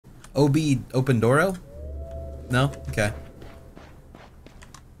OB open Doro? No? Okay.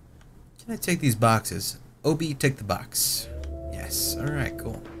 Can I take these boxes? OB, take the box. Yes. Alright,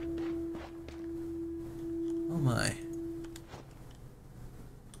 cool. Oh my.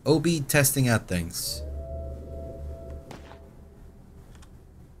 OB testing out things.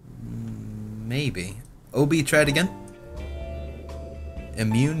 Maybe. OB, try it again.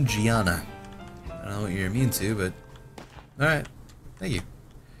 Immune Gianna. I don't know what you're immune to, but... Alright. Thank you.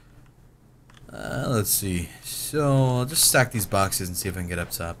 Let's see. So, I'll just stack these boxes and see if I can get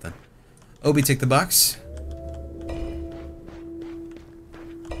up top then. Obi, take the box.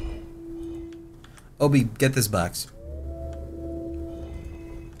 Obi, get this box.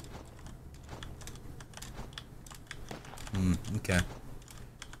 Okay.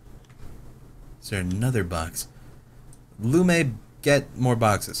 Is there another box? Lume, get more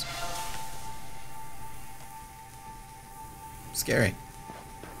boxes. Scary.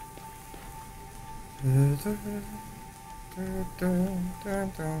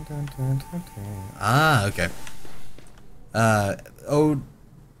 Ah, okay.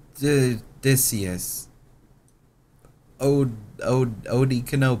 Odysseus. Odie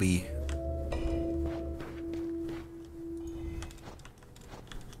Kenobi.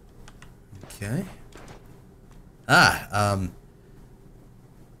 Okay. Ah,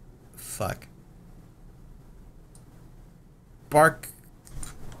 fuck. Bark.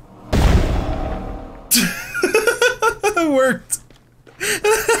 It worked.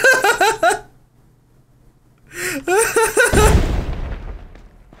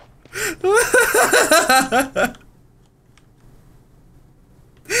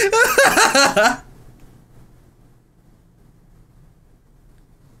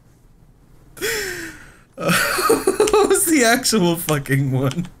 What was the actual fucking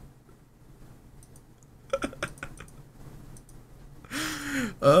one?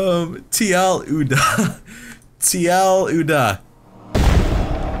 Tial Uda. Tial Uda.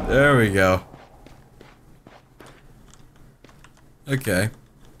 There we go. Okay.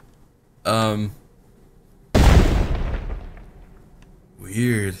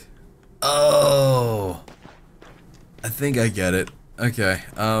 Weird. Oh. I think I get it. Okay.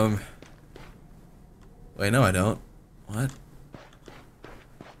 Wait, no I don't. What?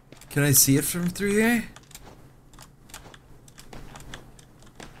 Can I see it from through here?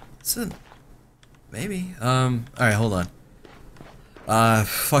 Maybe. Alright, hold on.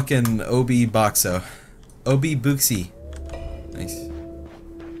 Fucking Obi Boxo. Obi Booksy. Nice.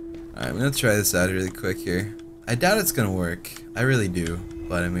 Alright, I'm gonna try this out really quick here. I doubt it's gonna work. I really do.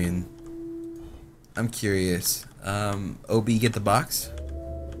 But I mean, I'm curious. Obi, get the box?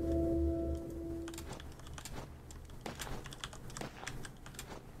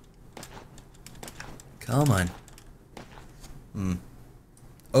 Come on.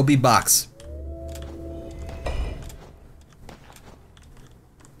 Obi box.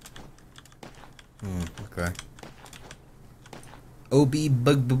 Okay. Obi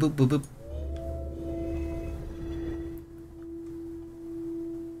bug boop boop boop boop.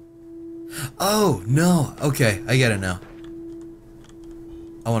 Oh no. Okay, I get it now.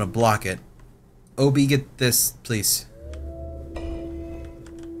 I want to block it. Obi, get this, please.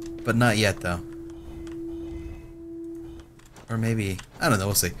 But not yet, though. Or maybe, I don't know,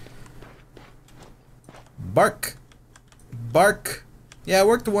 we'll see. Bark. Bark. Yeah, it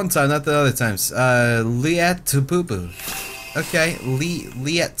worked the one time, not the other times. Liat to poo poo. Okay,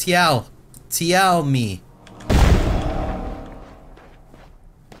 Liat Tial. Tial me.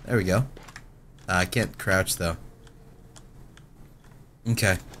 There we go. I can't crouch though.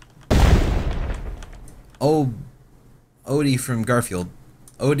 Okay. Oh, Odie from Garfield.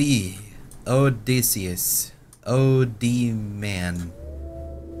 Odie. Odysseus. OD man.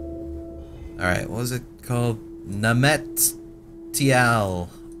 Alright, what was it called? Namet Tial.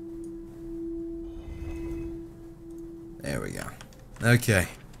 There we go. Okay.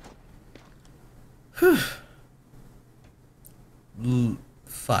 Whew.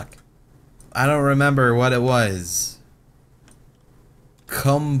 Fuck. I don't remember what it was.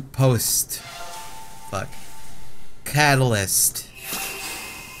 Compost. Fuck. Catalyst.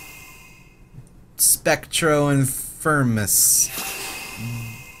 Spectro-infirmus.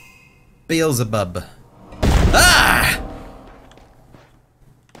 Beelzebub. Ah!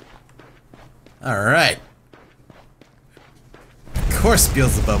 Alright. Of course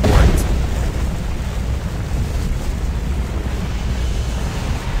Beelzebub worked.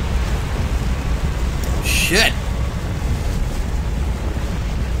 Shit.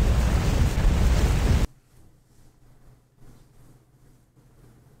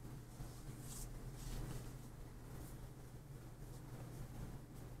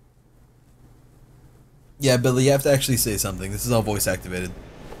 Yeah, Billy, you have to actually say something. This is all voice activated.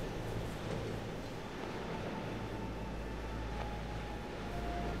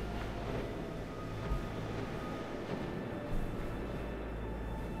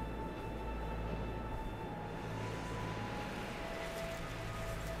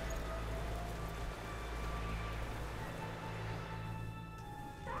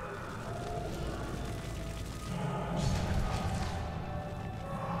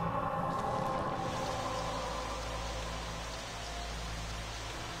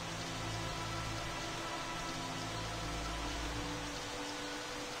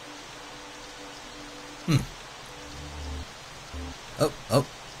 Oh,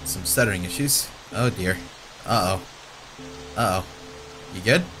 some stuttering issues. Oh dear. Uh-oh. Uh-oh. You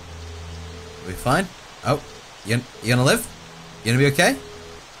good? We fine? Oh, you gonna live? You gonna be okay?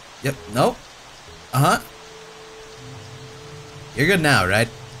 Yep, no? Uh-huh. You're good now, right?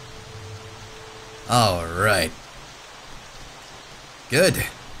 Alright. Good.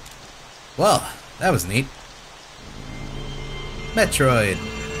 Well, that was neat. Metroid.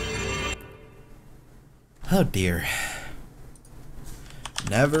 Oh dear.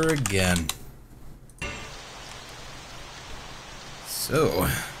 Never again. So,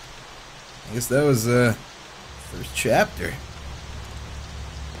 I guess that was first chapter.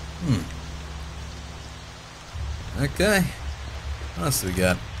 Okay. What else do we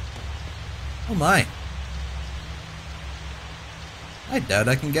got? Oh my. I doubt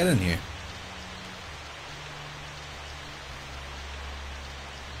I can get in here.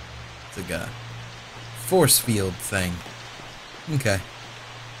 It's like a force field thing. Okay.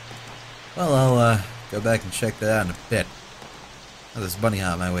 Well, I'll go back and check that out in a bit. I'll just bunny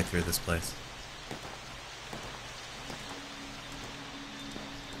hop my way through this place.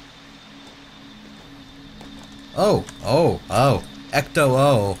 Oh,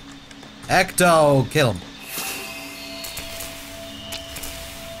 Ecto, Ecto, kill him.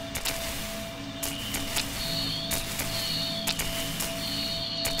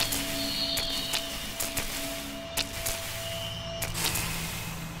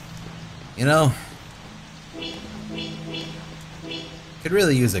 You know, could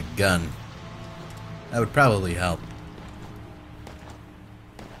really use a gun. That would probably help.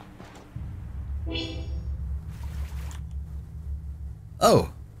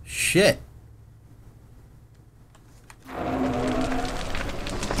 Oh, shit.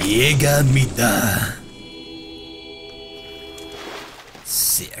 Yegamida.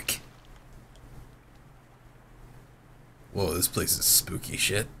 Sick. Whoa, this place is spooky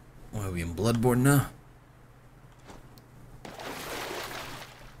shit. Why are we in Bloodborne now?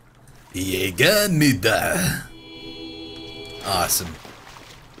 Yegamida. Awesome.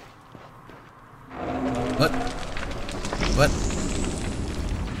 What? What?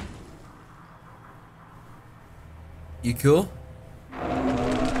 You cool?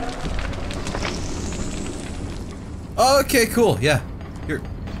 Oh, okay, cool. Yeah.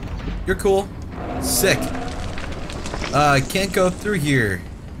 You're cool. Sick. I can't go through here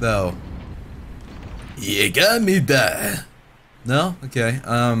though. Yegamida. No? Okay.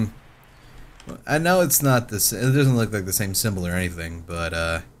 I know it's not this. It doesn't look like the same symbol or anything,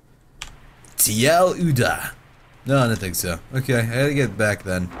 but Tiel Uda. No, I don't think so. Okay, I gotta get back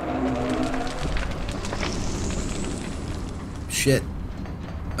then. Shit.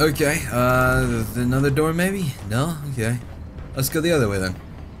 Okay, another door maybe? No? Okay. Let's go the other way then.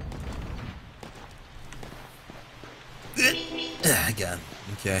 I got him.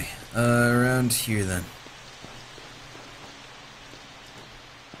 Okay. Around here then.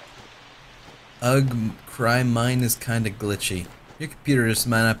 Ugh, Cry mine is kinda glitchy. Your computer just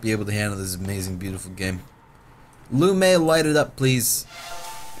might not be able to handle this amazing, beautiful game. Lume, light it up, please.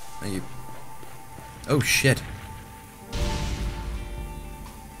 Thank you. Oh shit.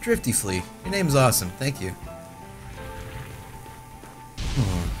 Drifty Flea, your name's awesome. Thank you.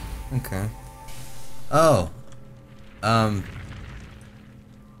 Okay. Oh.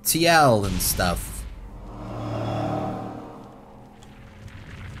 TL and stuff.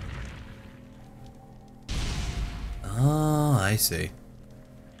 Oh, I see.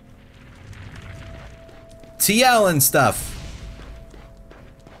 TL and stuff.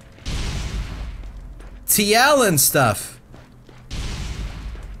 TL and stuff.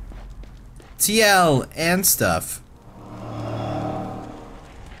 TL and stuff.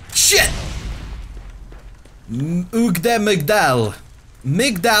 Shit! Ugda Migdal.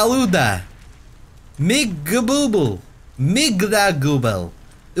 Migdaluda. Miggabooble. Migdagubel.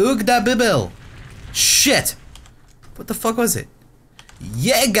 Ugda Bibel. Shit! What the fuck was it?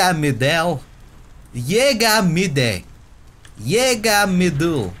 Yegamidel. Yegamide.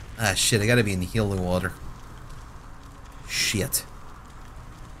 Yegamidul. Ah shit, I gotta be in the healing water. Shit.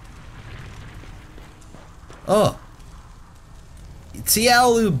 Oh.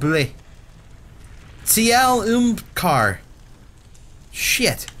 Tial uble. Tial car.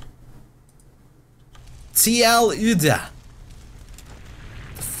 Shit. Tial uda.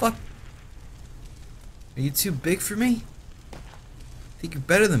 The fuck? Are you too big for me? Think you're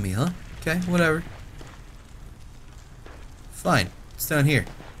better than me, huh? Okay, whatever. Fine. It's down here.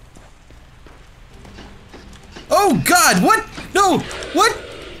 Oh God! What? No! What?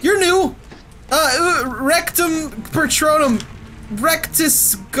 You're new. Rectum pertronum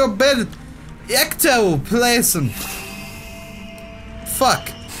rectus gobed ectoplasm.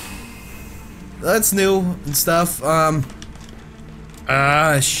 Fuck. That's new and stuff.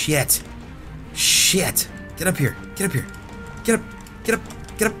 Shit. Shit. Get up here. Get up here. Get up. Get up.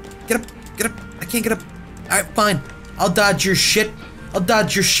 Get up. Get up. Get up. I can't get up. Alright, fine. I'll dodge your shit. I'll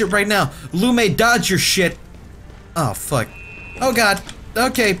dodge your shit right now. Lume, dodge your shit. Oh, fuck. Oh, God.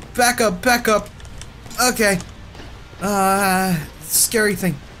 Okay, back up, back up. Okay. Scary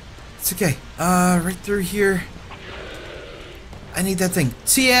thing. It's okay. Right through here. I need that thing.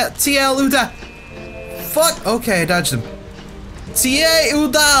 Tia Uda. Fuck. Okay, I dodged him. Tia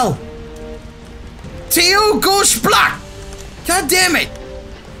Udal. Tio Gosh Block. God damn it.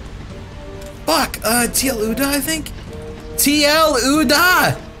 Fuck. TL Uda, I think? TL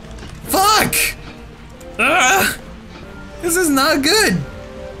Uda. Fuck. This is not good.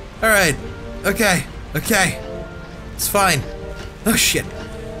 Alright. Okay. Okay. It's fine. Oh shit.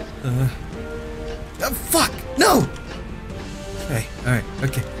 Fuck. No. Okay. Alright.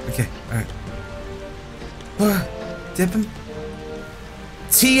 Okay. Okay. Alright. Dip him.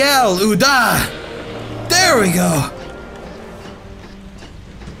 TL Uda. There we go.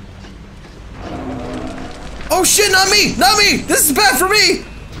 Oh shit, not me! Not me! This is bad for me!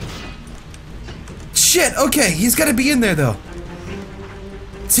 Shit, okay, he's gotta be in there though.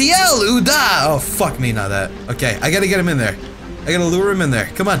 TL Uda! Oh fuck me, not that. Okay, I gotta get him in there. I gotta lure him in there.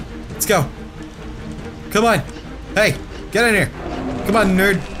 Come on, let's go. Come on. Hey, get in here. Come on,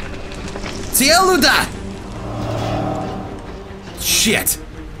 nerd. TL Uda! Shit.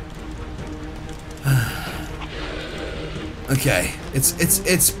 Okay,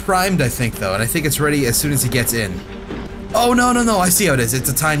 it's primed, I think, though, and I think it's ready as soon as he gets in. Oh, no, no, no, I see how it is. It's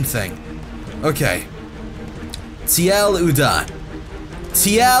a timed thing. Okay. Tial Uda.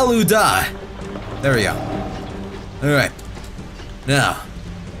 Tial Uda. There we go. Alright. Now.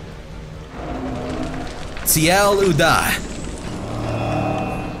 Tial Uda.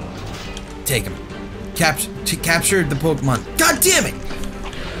 Take him. Captured the Pokemon. God damn it!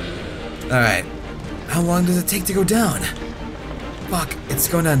 Alright. How long does it take to go down? Fuck, it's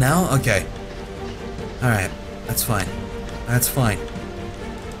going down now? Okay. Alright, that's fine. That's fine.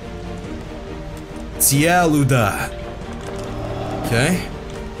 Tialuda. Okay.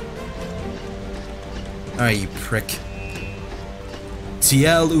 Alright, you prick.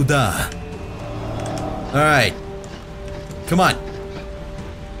 Tialuda. Alright. Come on.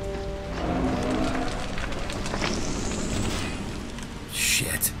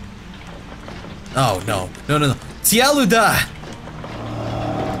 Shit. Oh, no. No, no, no. Tialuda!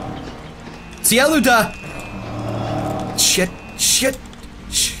 Tialuda! Shit, shit,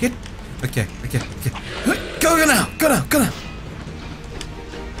 shit. Okay, okay, okay. Go now, go now, go now.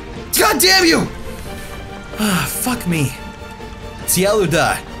 God damn you! Ah, fuck me.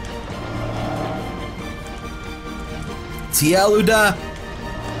 Tialuda. Tialuda.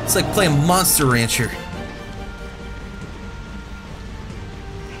 It's like playing Monster Rancher.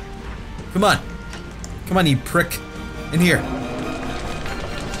 Come on. Come on, you prick. In here.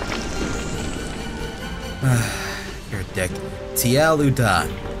 You're a dick. Tialuda.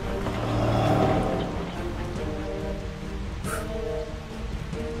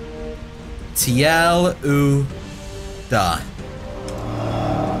 Tialuda.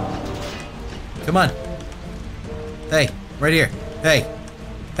 Come on. Hey, right here. Hey.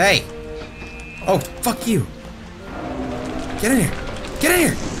 Hey. Oh, fuck you. Get in here. Get in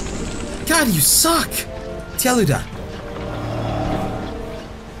here. God, you suck. Tialuda.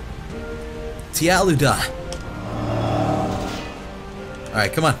 Tialuda.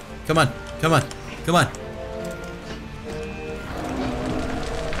 Alright, come on. Come on. Come on. Come on.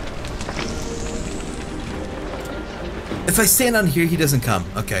 If I stand on here, he doesn't come.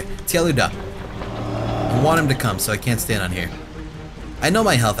 Okay. Tialuda. I want him to come, so I can't stand on here. I know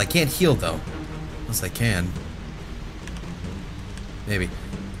my health. I can't heal, though. Unless I can. Maybe.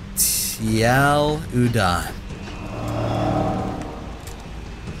 Tialuda.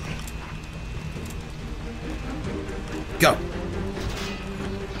 Go.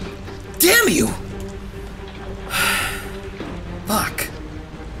 Damn you!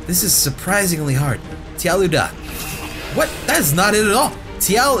 This is surprisingly hard. Tial Uda. What? That is not it at all.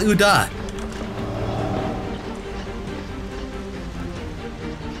 Tial Uda.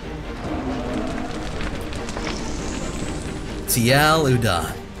 Tial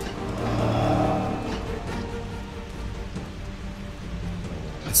Uda.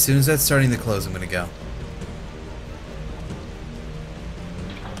 As soon as that's starting to close, I'm gonna go.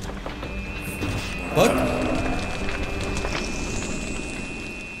 What?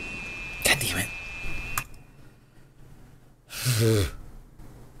 God damn it.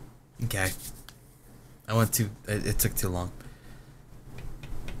 Okay. I want to. It took too long.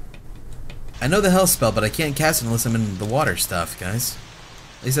 I know the health spell, but I can't cast it unless I'm in the water stuff, guys.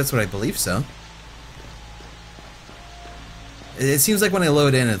 At least that's what I believe so. It seems like when I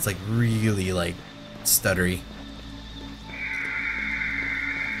load in, it's like really like stuttery.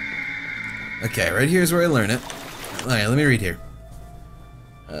 Okay, right here is where I learn it. Alright, let me read here.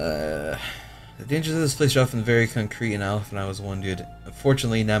 The dangers of this place are often very concrete and often I was wounded.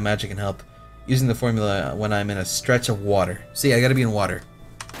 Unfortunately, now magic can help. Using the formula when I'm in a stretch of water. See, I gotta be in water.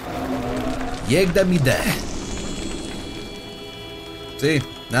 Yegda mide. See,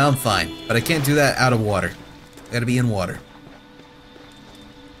 now I'm fine. But I can't do that out of water. I gotta be in water.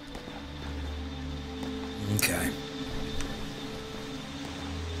 Okay.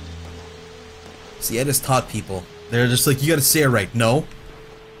 See, I just taught people. They're just like, you gotta say it right. No.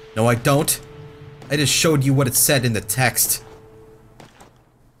 No, I don't. I just showed you what it said in the text.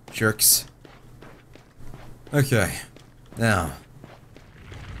 Jerks. Okay. Now.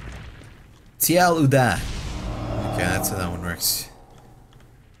 Tial Uda. Okay, that's how that one works.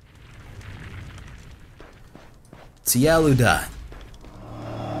 Tial Uda.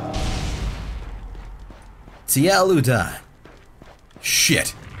 Tial Uda.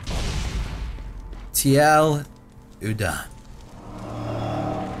 Shit. Tial Uda.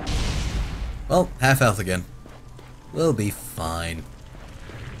 Well, half health again. We'll be fine.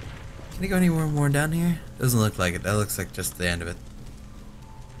 Can I go anywhere more down here? Doesn't look like it. That looks like just the end of it.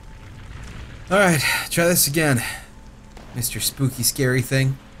 Alright, try this again. Mr. Spooky Scary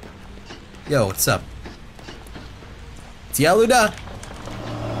Thing. Yo, what's up? Tial Uda.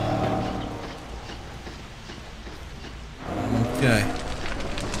 Okay.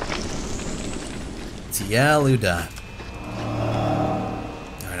 Tial Uda.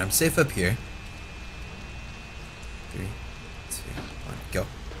 Alright, I'm safe up here. 3, 2, 1, go.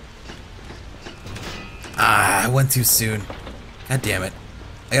 Ah, I went too soon. God damn it.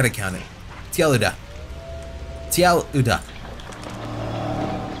 I gotta count it. Tial Uda. Tial Uda.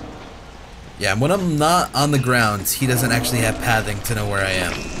 Yeah, when I'm not on the ground, he doesn't actually have pathing to know where I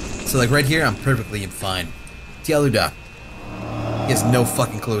am. So like right here, I'm perfectly fine. Tial Uda. He has no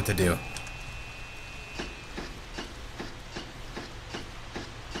fucking clue what to do.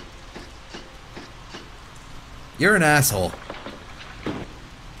 You're an asshole.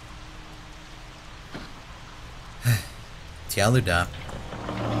 Tial Uda.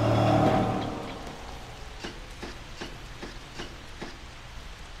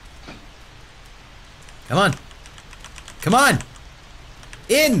 Come on. Come on.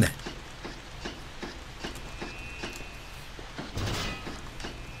 In.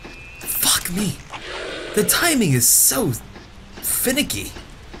 Fuck me. The timing is so finicky.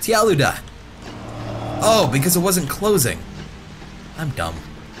 Tial Uda. Oh, because it wasn't closing. I'm dumb.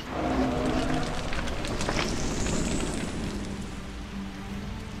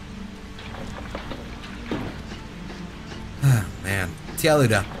 Ah, man. Tial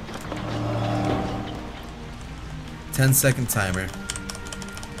Uda. 10-second timer.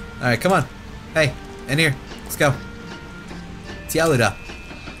 Alright, come on. Hey, in here. Let's go. Tial Uda.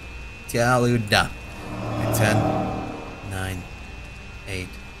 Tial Uda. 10, 9, 8,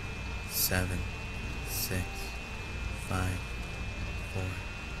 7, 6, 5, 4,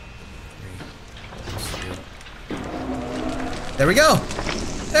 3, 2. There we go!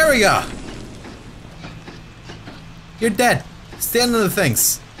 There we go! You're dead. Stand on the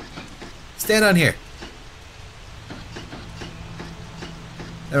things. Stand on here.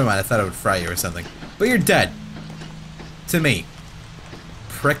 Never mind, I thought it would fry you or something. But you're dead. To me.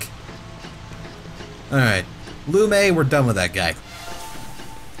 Prick. Alright. Lume, we're done with that guy.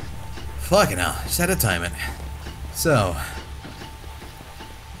 Fucking hell. Just had to time it. So.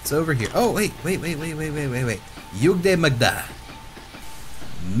 It's over here. Oh, wait. Yugde Magda.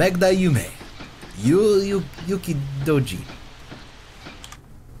 Magda Yume. Yuki Doji.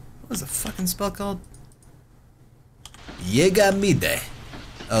 What was the fucking spell called? Yegamide.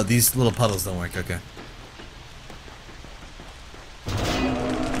 Oh, these little puddles don't work. Okay.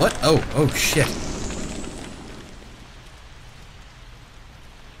 What? Oh shit.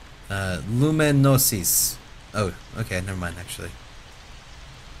 Luminosis. Oh, okay, never mind, actually.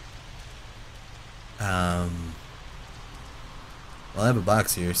 Well, I have a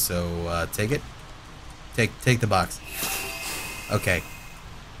box here, so, take it. Take the box. Okay.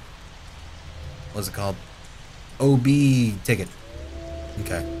 What's it called? OB ticket.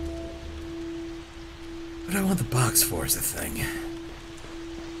 Okay. What do I want the box for is the thing.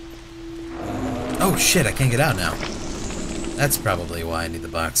 Oh shit, I can't get out now. That's probably why I need the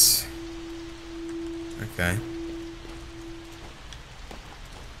box. Okay.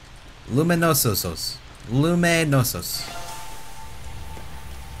 Luminosos. Luminosos.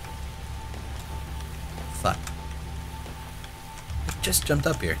 Fuck. I just jumped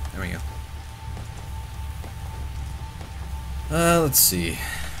up here. There we go. Let's see.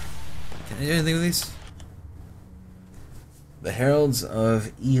 Can I do anything with these? The Heralds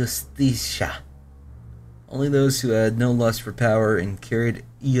of Eostitia. Only those who had no lust for power and carried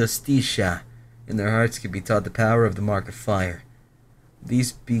Eostitia in their hearts could be taught the power of the Mark of Fire.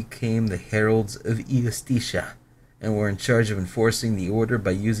 These became the Heralds of Eostitia, and were in charge of enforcing the order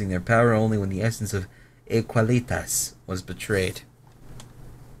by using their power only when the essence of Equalitas was betrayed.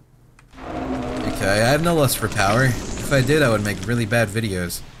 Okay, I have no lust for power. If I did, I would make really bad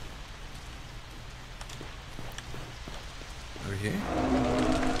videos. Over here?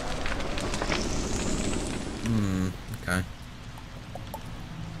 Okay.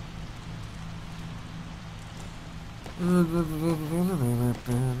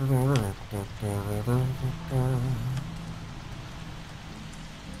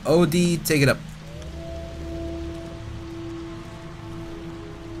 OD, take it up.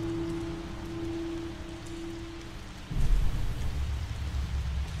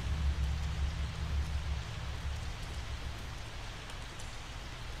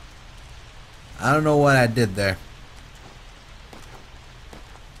 I don't know what I did there.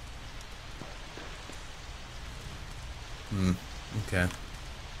 Okay.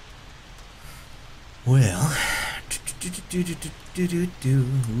 Well,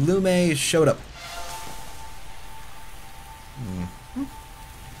 Lume showed up.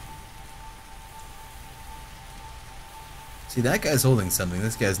 See, that guy's holding something.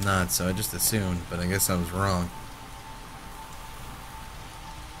 This guy's not, so I just assumed, but I guess I was wrong.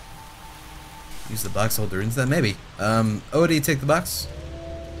 Use the box holder instead, maybe. Odie, take the box.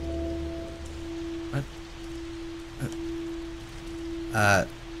 What?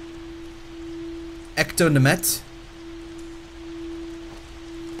 Ectonemet.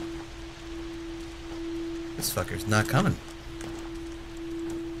 This fucker's not coming.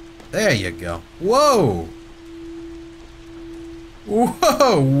 There you go. Whoa!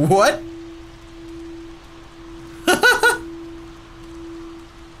 Whoa, what?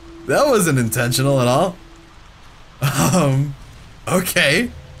 That wasn't intentional at all.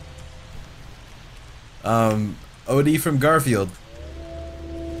 Okay. Odie from Garfield.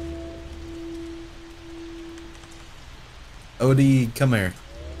 Odie, come here.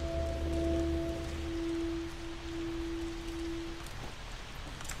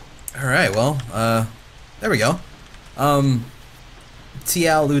 Alright, well, there we go. Tial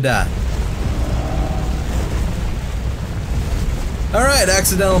Luda. Alright,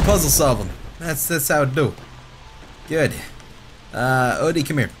 accidental puzzle solving. That's how it do. Good. Odie,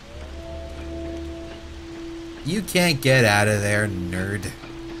 come here. You can't get out of there, nerd.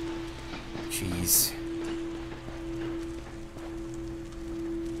 Jeez.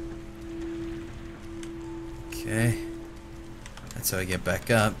 Okay. That's how I get back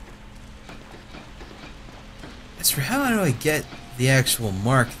up. As for how do I get the actual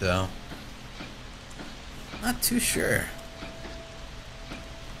mark, though? Not too sure.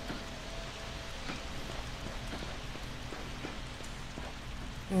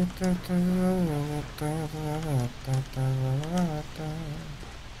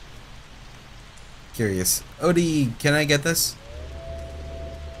 Curious. Odie, can I get this?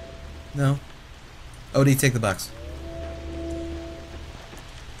 No. Odie, take the box.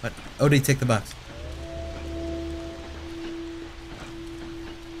 What? Odie, take the box.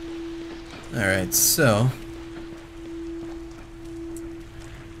 Alright, so...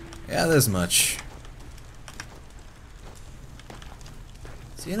 yeah, there's much.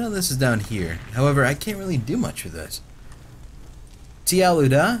 So you know this is down here. However, I can't really do much with this.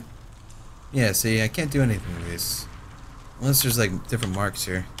 Tialuda? Yeah, see, I can't do anything with this. Unless there's like different marks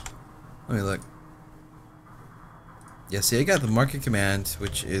here. Let me look. Yeah, see, I got the marker command,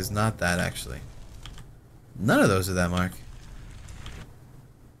 which is not that actually. None of those are that mark.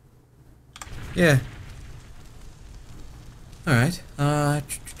 Yeah. Alright.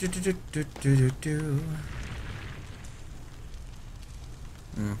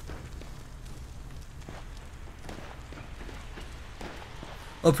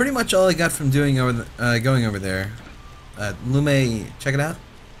 Well, pretty much all I got from doing going over there, Lume, check it out.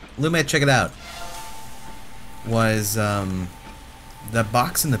 Lume, check it out. Was the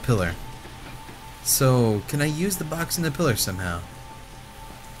box and the pillar. So, can I use the box and the pillar somehow?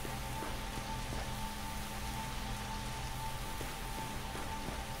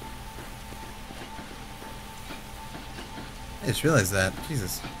 I just realized that.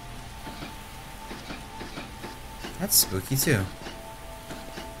 Jesus. That's spooky too.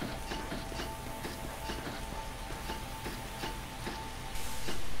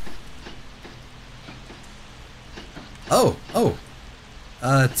 Oh!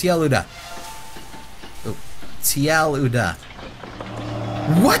 Tialuda. Oh, Tialuda.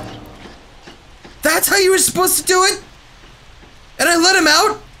 What? That's how you were supposed to do it? And I let him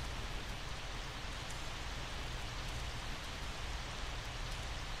out?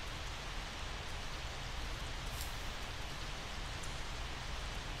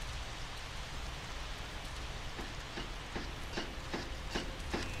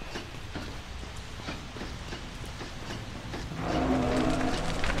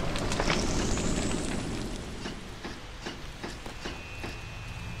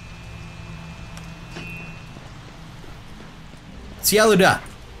 Tialuda.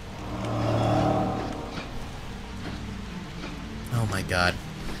 Oh my god.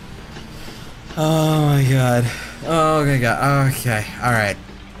 Oh my god. Oh my god. Okay. Alright.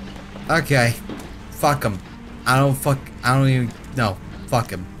 Okay. Fuck him. I don't even. No. Fuck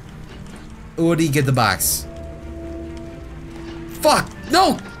him. Odie, get the box. Fuck!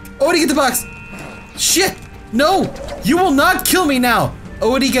 No! Odie, get the box! Shit! No! You will not kill me now!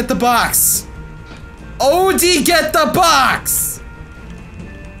 Odie, get the box! Odie, get the box!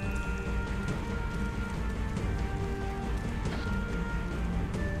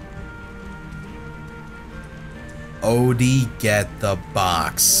 Odie, get the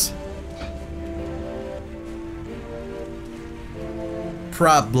box.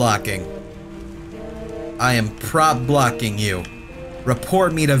 Prop blocking. I am prop blocking you.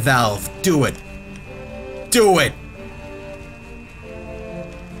 Report me to Valve. Do it. Do it.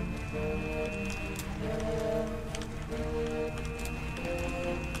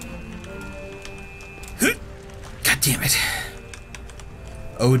 God damn it.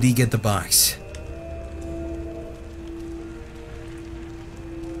 Odie, get the box.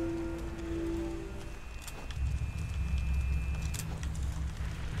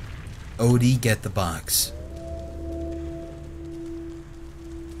 Odie, get the box.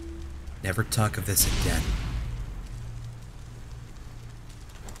 Never talk of this again.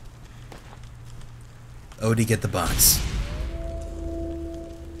 Odie, get the box.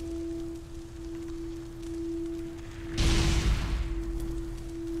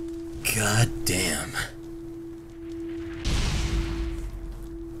 God damn.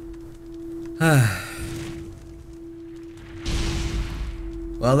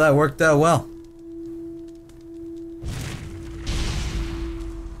 Well, that worked out well.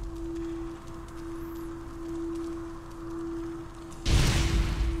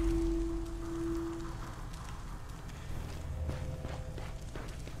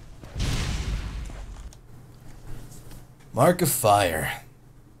 Mark of Fire.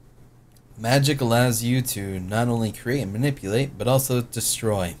 Magic allows you to not only create and manipulate, but also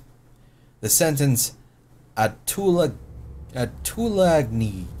destroy. The sentence Atulagni